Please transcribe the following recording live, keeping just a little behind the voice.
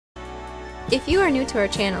If you are new to our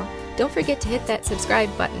channel, don't forget to hit that subscribe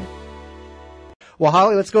button. Well,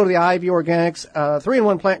 Holly, let's go to the Ivy Organics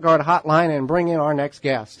 3-in-1 Plant Guard hotline and bring in our next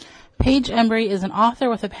guest. Paige Embry is an author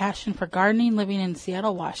with a passion for gardening living in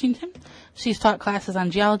Seattle, Washington. She's taught classes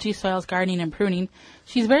on geology, soils, gardening, and pruning.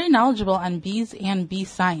 She's very knowledgeable on bees and bee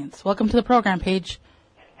science. Welcome to the program, Paige.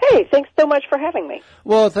 Hey, thanks so much for having me.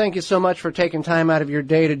 Well, thank you so much for taking time out of your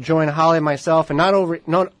day to join Holly and myself and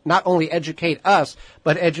not only educate us,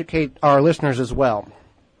 but educate our listeners as well.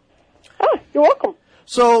 Oh, you're welcome.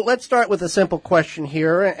 So let's start with a simple question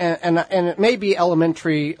here, and it may be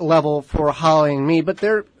elementary level for Holly and me, but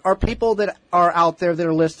there are people that are out there that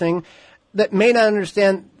are listening that may not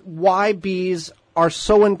understand why bees are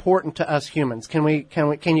so important to us humans. Can you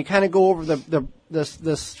kind of go over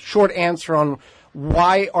this short answer on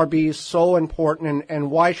why are bees so important,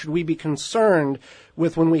 and why should we be concerned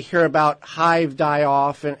with when we hear about hive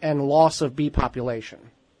die-off and loss of bee population?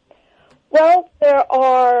 Well,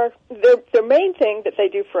 the main thing that they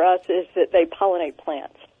do for us is that they pollinate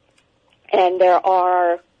plants. And there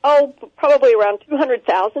are, probably around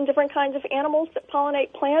 200,000 different kinds of animals that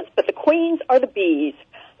pollinate plants, but the queens are the bees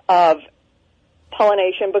of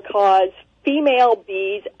pollination because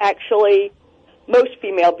most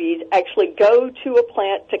female bees actually go to a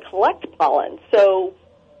plant to collect pollen. So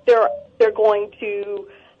they're going to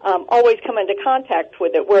always come into contact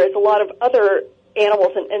with it, whereas a lot of other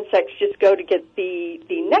animals and insects just go to get the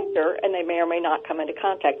nectar, and they may or may not come into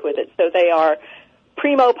contact with it. So they are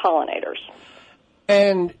primo pollinators.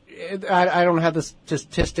 And I don't have the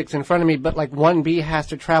statistics in front of me, but like one bee has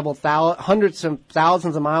to travel hundreds of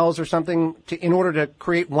thousands of miles or something in order to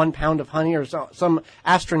create 1 pound of honey, or some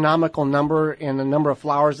astronomical number in the number of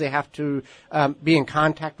flowers they have to be in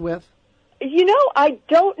contact with? You know, I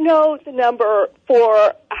don't know the number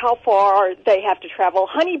for how far they have to travel.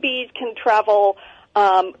 Honeybees can travel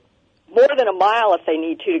more than a mile if they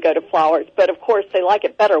need to go to flowers, but of course they like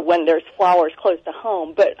it better when there's flowers close to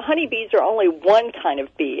home. But honeybees are only one kind of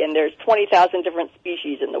bee, and there's 20,000 different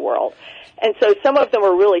species in the world. And so some of them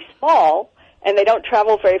are really small, and they don't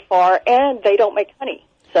travel very far, and they don't make honey.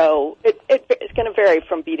 So it's going to vary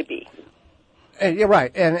from bee to bee. Yeah,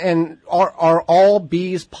 right. And are all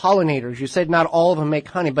bees pollinators? You said not all of them make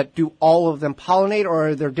honey, but do all of them pollinate, or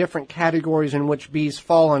are there different categories in which bees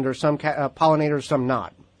fall under, some pollinators, some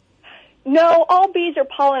not? No, all bees are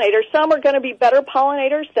pollinators. Some are going to be better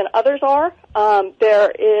pollinators than others are.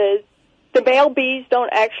 The male bees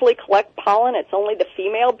don't actually collect pollen. It's only the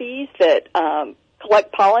female bees that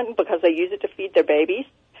collect pollen because they use it to feed their babies.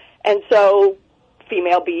 And so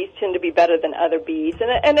female bees tend to be better than other bees.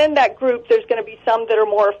 And in that group, there's going to be some that are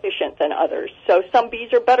more efficient than others. So some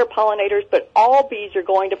bees are better pollinators, but all bees are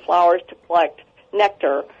going to flowers to collect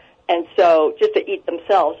nectar, and so just to eat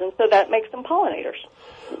themselves. And so that makes them pollinators.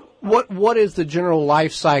 What is the general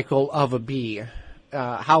life cycle of a bee?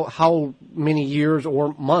 How many years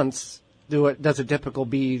or months does a typical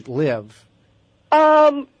bee live?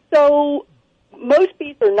 So most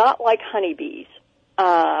bees are not like honeybees.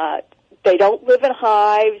 They don't live in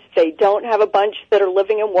hives. They don't have a bunch that are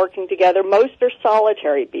living and working together. Most are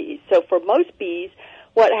solitary bees. So for most bees,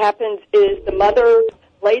 what happens is the mother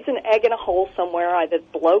lays an egg in a hole somewhere, either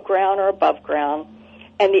below ground or above ground,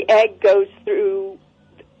 and the egg goes through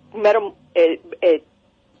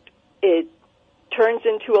it turns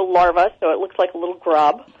into a larva, so it looks like a little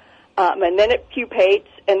grub, and then it pupates,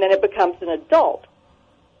 and then it becomes an adult.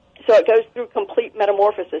 So it goes through complete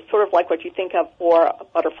metamorphosis, sort of like what you think of for a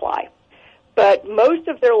butterfly. But most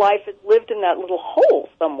of their life is lived in that little hole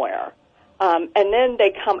somewhere, and then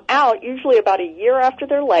they come out usually about a year after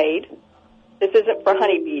they're laid. This isn't for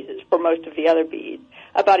honeybees, it's for most of the other bees.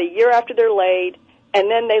 About a year after they're laid,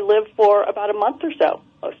 and then they live for about a month or so,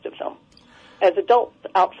 most of them, as adults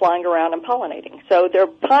out flying around and pollinating. So their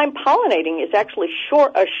time pollinating is actually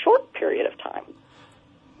a short period of time.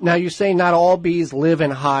 Now, you say not all bees live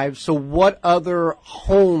in hives, so what other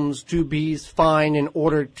homes do bees find in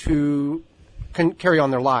order to carry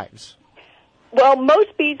on their lives? Well,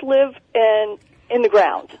 most bees live in the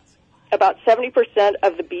ground. About 70%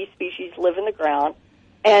 of the bee species live in the ground.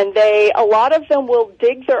 And a lot of them will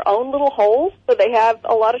dig their own little holes. So they have,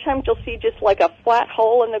 a lot of times you'll see just like a flat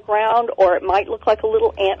hole in the ground, or it might look like a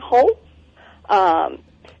little ant hole.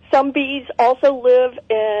 Some bees also live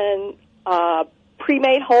in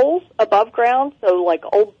pre-made holes above ground, so like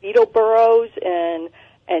old beetle burrows and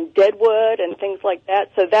deadwood and things like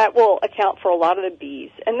that. So that will account for a lot of the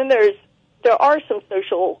bees. And then there are some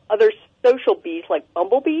other social bees like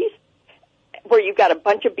bumblebees, where you've got a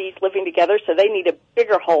bunch of bees living together, so they need a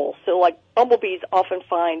bigger hole. So like bumblebees often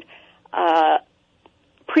find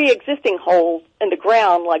pre-existing holes in the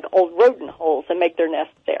ground, like old rodent holes, and make their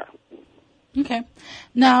nests there. Okay.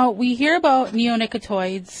 Now, we hear about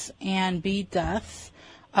neonicotinoids and bee deaths.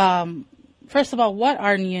 First of all, what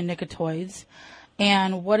are neonicotinoids,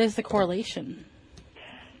 and what is the correlation?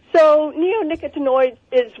 So neonicotinoids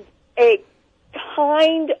is a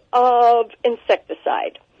kind of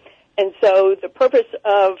insecticide. And so the purpose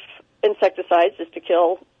of insecticides is to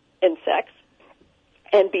kill insects.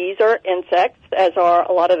 And bees are insects, as are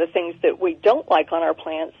a lot of the things that we don't like on our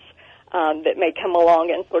plants that may come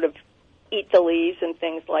along and sort of eat the leaves and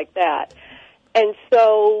things like that. And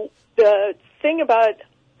so the thing about,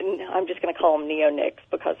 I'm just going to call them neonics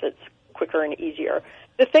because it's quicker and easier.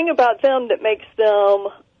 The thing about them that makes them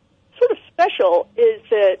sort of special is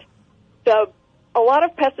that a lot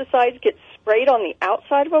of pesticides get sprayed on the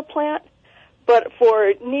outside of a plant, but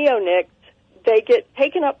for neonics, they get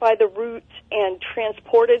taken up by the roots and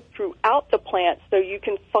transported throughout the plant, so you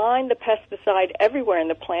can find the pesticide everywhere in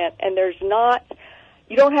the plant, and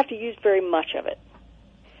you don't have to use very much of it.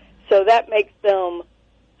 So that makes them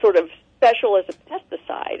sort of special as a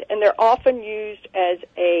pesticide, and they're often used as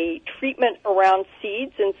a treatment around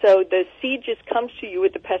seeds, and so the seed just comes to you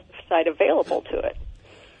with the pesticide available to it.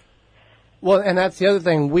 Well, and that's the other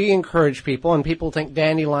thing. We encourage people, and people think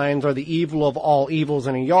dandelions are the evil of all evils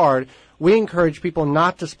in a yard. We encourage people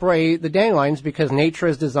not to spray the dandelions because nature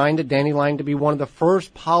has designed a dandelion to be one of the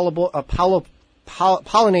first pollinatable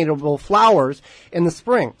flowers in the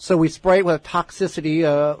spring. So we spray it with a toxicity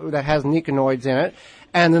that has neonicotinoids in it,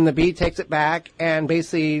 and then the bee takes it back and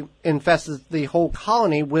basically infests the whole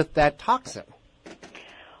colony with that toxin.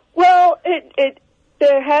 Well,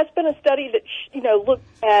 there has been a study that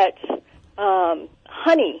looked at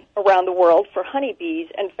honey around the world for honeybees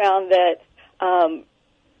and found that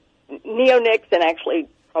neonics and actually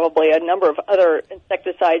probably a number of other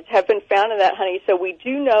insecticides have been found in that honey. So we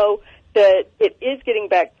do know that it is getting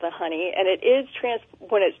back to the honey, and it is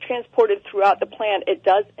when it's transported throughout the plant, it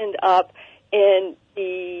does end up in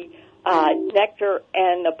the nectar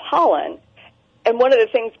and the pollen. And one of the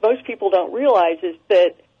things most people don't realize is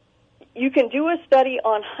that you can do a study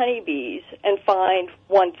on honeybees and find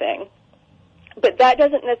one thing, but that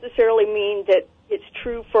doesn't necessarily mean that it's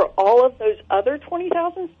true for all of those other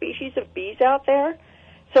 20,000 species of bees out there.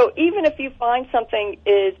 So even if you find something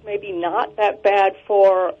is maybe not that bad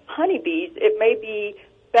for honeybees, it may be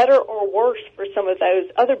better or worse for some of those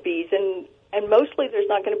other bees, and mostly there's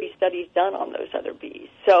not going to be studies done on those other bees.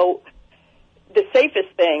 So the safest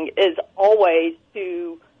thing is always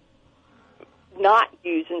to not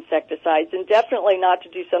use insecticides, and definitely not to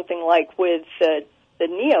do something like with the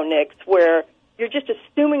neonics, where you're just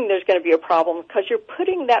assuming there's going to be a problem because you're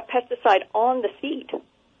putting that pesticide on the seed.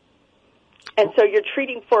 And so you're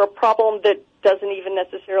treating for a problem that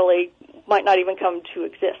might not even come to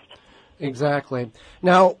exist. Exactly.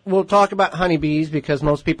 Now, we'll talk about honeybees because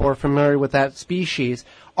most people are familiar with that species.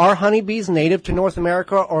 Are honeybees native to North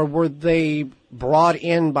America, or were they brought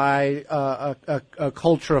in by a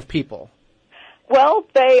culture of people? Well,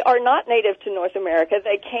 they are not native to North America.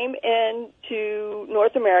 They came into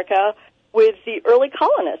North America with the early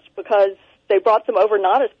colonists because they brought them over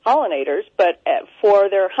not as pollinators, but for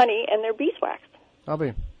their honey and their beeswax.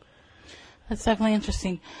 That's definitely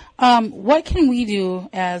interesting. What can we do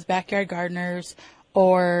as backyard gardeners,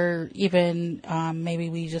 or even maybe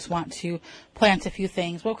we just want to plant a few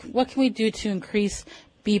things? What can we do to increase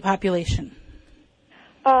bee population?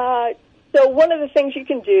 So one of the things you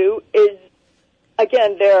can do is,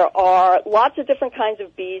 again, there are lots of different kinds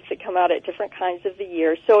of bees that come out at different kinds of the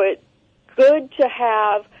year. So it's good to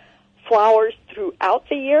have flowers throughout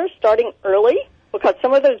the year, starting early, because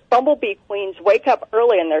some of those bumblebee queens wake up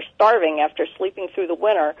early and they're starving after sleeping through the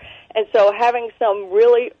winter. And so having some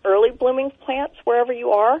really early blooming plants wherever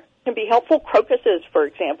you are can be helpful. Crocuses, for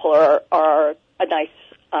example, are a nice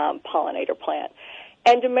pollinator plant.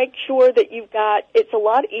 And to make sure that it's a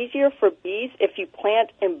lot easier for bees if you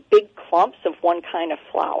plant in big clumps of one kind of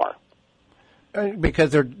flower.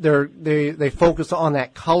 Because they focus on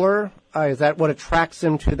that color. Is that what attracts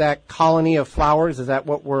them to that colony of flowers? Is that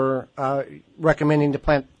what we're recommending to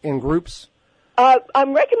plant in groups?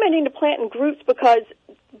 I'm recommending to plant in groups because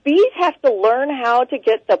bees have to learn how to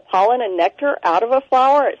get the pollen and nectar out of a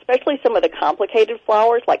flower, especially some of the complicated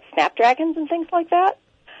flowers like snapdragons and things like that.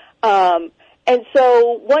 And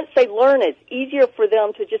so once they learn, it's easier for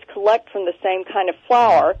them to just collect from the same kind of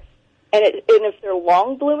flower. And if they're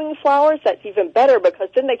long-blooming flowers, that's even better because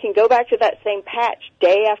then they can go back to that same patch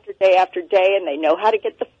day after day after day, and they know how to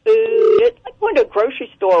get the food. It's like going to a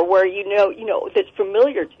grocery store where you know that's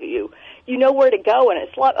familiar to you. You know where to go, and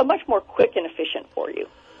it's much more quick and efficient for you.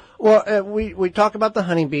 Well, we talk about the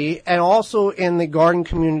honeybee, and also in the garden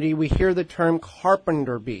community, we hear the term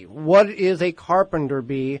carpenter bee. What is a carpenter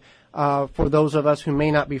bee for those of us who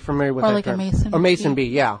may not be familiar with or that like term? A mason bee,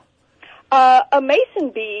 yeah. A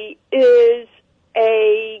mason bee is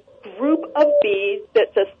a group of bees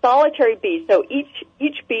that's a solitary bee. So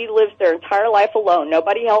each bee lives their entire life alone.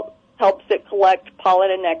 Nobody helps it collect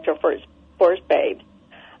pollen and nectar for its babes.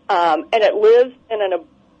 And it lives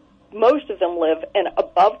most of them live in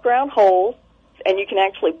above ground holes, and you can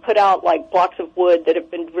actually put out like blocks of wood that have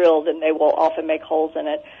been drilled, and they will often make holes in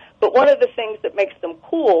it. But one of the things that makes them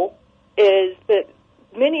cool is that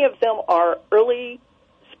many of them are early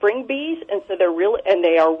spring bees, and so they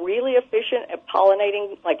are really efficient at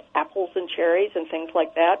pollinating like apples and cherries and things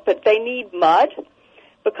like that. But they need mud,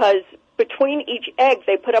 because between each egg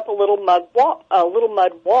they put up a little mud wall,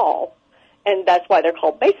 and that's why they're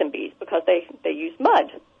called mason bees, because they use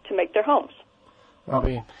mud to make their homes.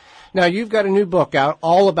 Now, you've got a new book out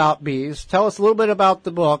all about bees. Tell us a little bit about the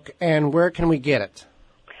book, and where can we get it?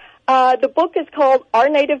 The book is called Our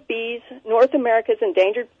Native Bees, North America's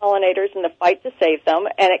Endangered Pollinators and the Fight to Save Them,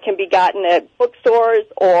 and it can be gotten at bookstores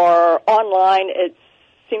or online. It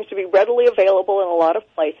seems to be readily available in a lot of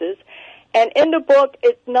places. And in the book,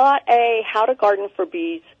 it's not a how to garden for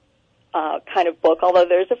bees kind of book, although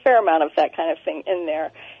there's a fair amount of that kind of thing in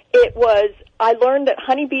there. I learned that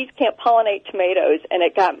honeybees can't pollinate tomatoes, and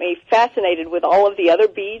it got me fascinated with all of the other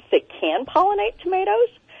bees that can pollinate tomatoes.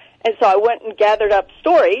 And so I went and gathered up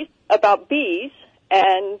stories about bees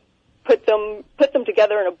and put them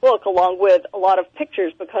together in a book along with a lot of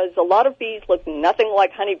pictures, because a lot of bees look nothing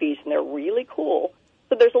like honeybees, and they're really cool.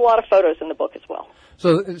 So there's a lot of photos in the book as well.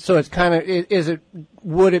 So it's kind of,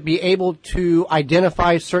 would it be able to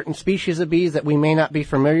identify certain species of bees that we may not be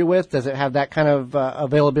familiar with? Does it have that kind of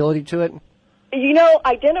availability to it? You know,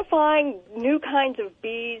 identifying new kinds of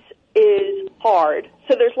bees is hard.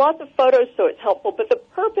 So there's lots of photos, so it's helpful. But the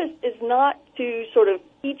purpose is not to sort of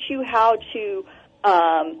teach you how to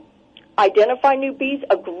identify new bees.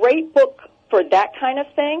 A great book for that kind of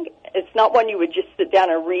thing, it's not one you would just sit down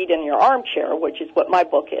and read in your armchair, which is what my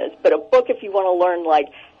book is, but a book if you want to learn,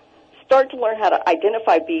 start to learn how to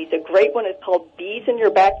identify bees. A great one is called Bees in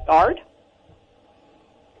Your Backyard.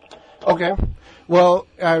 Okay. Well,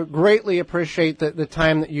 I greatly appreciate the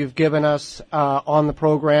time that you've given us on the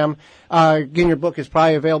program. Again, your book is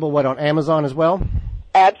probably available, on Amazon as well?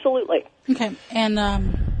 Absolutely. Okay. And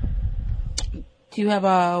do you have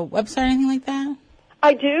a website or anything like that?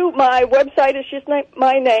 I do. My website is just my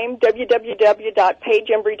name,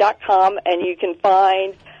 www.paigeembry.com, and you can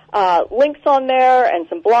find links on there and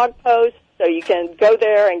some blog posts, so you can go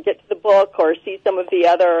there and get to the book or see some of the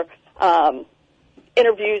other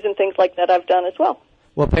interviews and things like that I've done as well.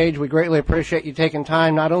 Well, Paige, we greatly appreciate you taking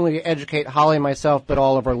time not only to educate Holly and myself, but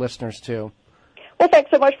all of our listeners, too. Well,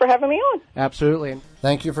 thanks so much for having me on. Absolutely.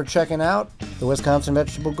 Thank you for checking out the Wisconsin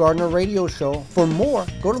Vegetable Gardener radio show. For more,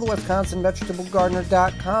 go to the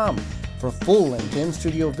WisconsinVegetableGardener.com for full-length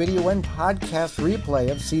in-studio video and podcast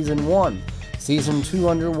replay of Season 1. Season 2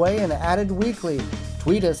 underway and added weekly.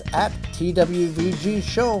 Tweet us at TWVG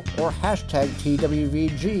Show or hashtag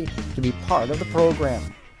TWVG to be part of the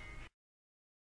program.